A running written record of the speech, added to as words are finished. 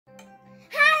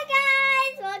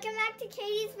back to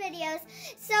Katie's videos.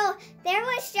 So there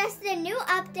was just a new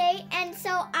update, and so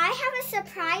I have a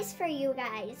surprise for you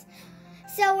guys.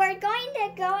 So we're going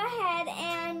to go ahead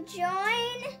and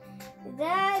join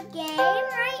the game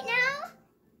right now.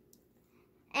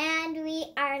 And we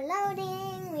are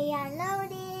loading, we are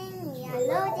loading, we are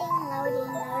loading,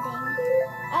 loading, loading.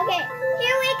 Okay,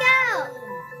 here we go.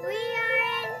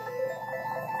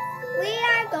 We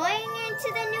are going into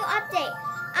the new update.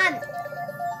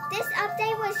 This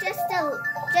update was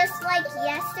just like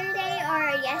yesterday or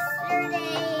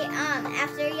yesterday,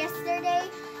 after yesterday.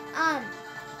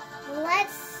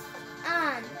 Let's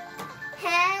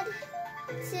head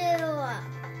to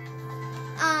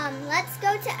let's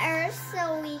go to Earth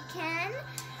so we can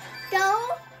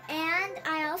go, and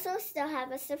I also still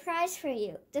have a surprise for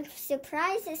you. The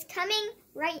surprise is coming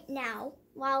right now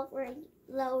while we're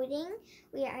loading.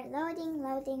 We are loading,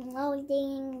 loading,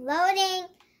 loading, loading.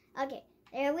 Okay,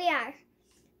 there we are.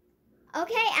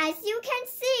 Okay, as you can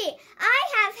see, I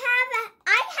have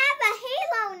a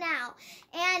halo now,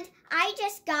 and I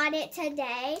just got it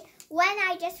today when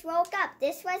I just woke up.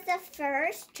 This was the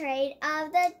first trade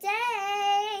of the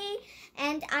day,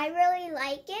 and I really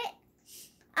like it.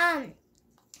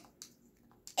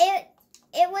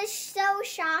 It was so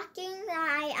shocking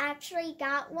that I actually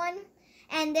got one,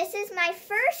 and this is my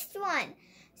first one.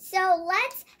 So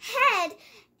let's head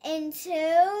into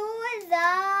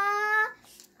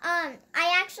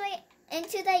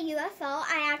the UFO.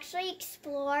 I actually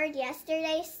explored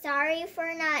yesterday. Sorry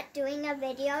for not doing a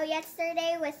video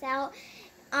yesterday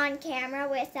on camera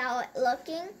without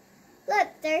looking. Look,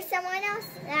 there's someone else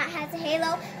that has a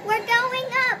halo. We're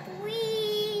going up.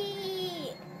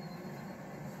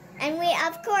 And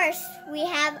of course, we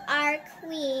have our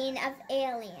queen of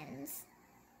aliens.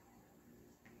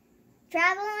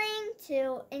 Traveling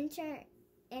to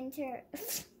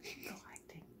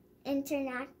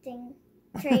internacting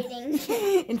trading.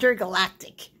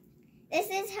 Intergalactic.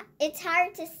 It's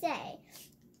hard to say.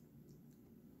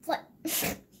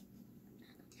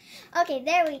 Okay,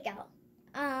 there we go.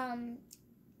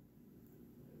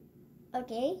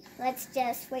 Okay, let's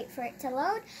just wait for it to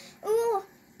load. Ooh,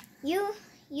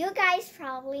 you guys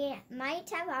probably might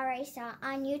have already saw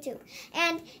on YouTube.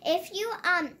 And if you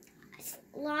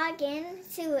log in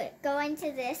to go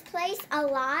into this place a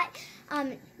lot,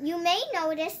 you may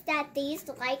notice that these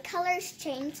light colors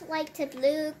change like to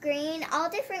blue, green, all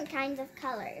different kinds of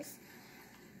colors.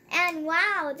 And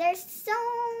wow, there's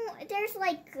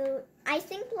like, I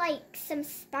think like some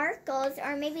sparkles,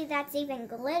 or maybe that's even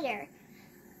glitter.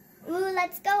 Ooh,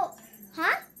 let's go.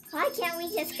 Huh? Why can't we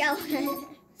just go?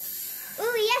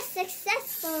 Ooh, yes,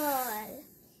 successful.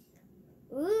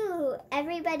 Ooh,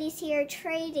 everybody's here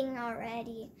trading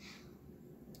already.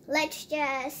 Let's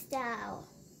just,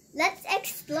 let's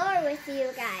explore with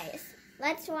you guys.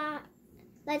 Let's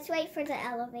wait for the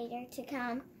elevator to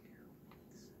come.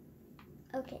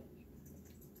 Okay.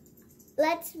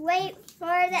 Let's wait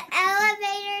for the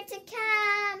elevator to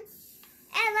come.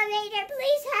 Elevator,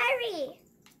 please hurry.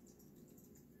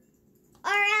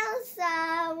 Or else,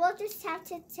 we'll just have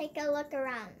to take a look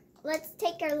around. Let's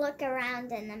take a look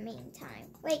around in the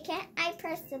meantime. Wait, can't I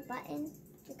press the button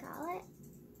to call it?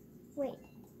 Wait.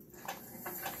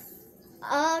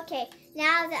 Okay,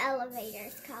 now the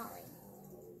elevator's calling.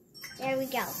 There we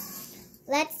go.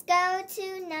 Let's go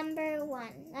to number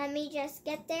 1. Let me just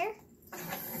get there.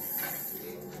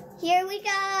 Here we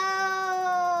go.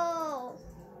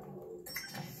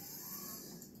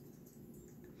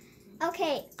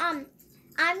 Okay,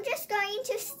 I'm just going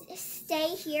to stay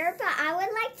here, but I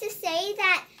would like to say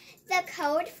that the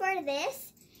code for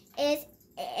this is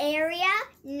area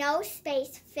no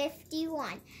space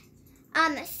 51.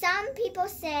 Some people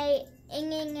say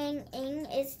ing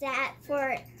is that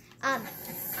for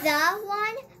the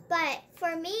one, but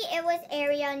for me it was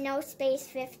area no space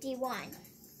 51.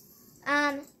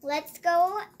 Let's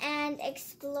go and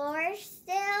explore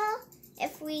still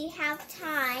if we have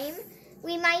time.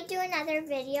 We might do another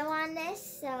video on this,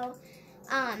 so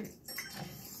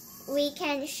we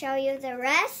can show you the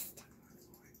rest.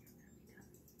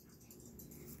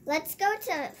 Let's go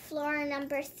to floor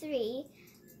number 3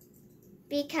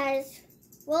 because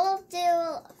we'll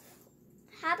do,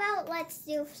 how about let's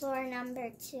do floor number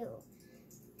 2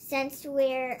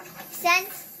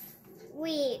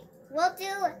 we'll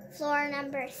do floor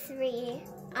number 3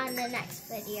 on the next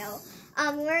video.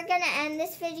 We're gonna end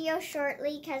this video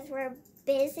shortly because we're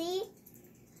busy.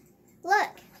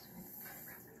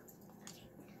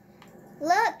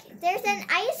 Look, there's an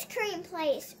ice cream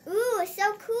place. Ooh,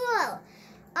 so cool.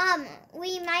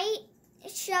 We might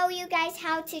show you guys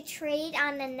how to trade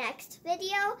on the next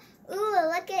video.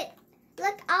 Ooh,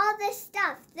 look all this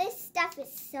stuff. This stuff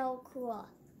is so cool.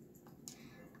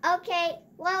 Okay,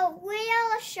 well,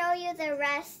 we'll show you the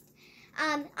rest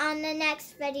on the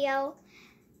next video.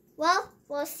 Well,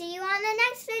 we'll see you on the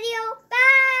next video.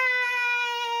 Bye!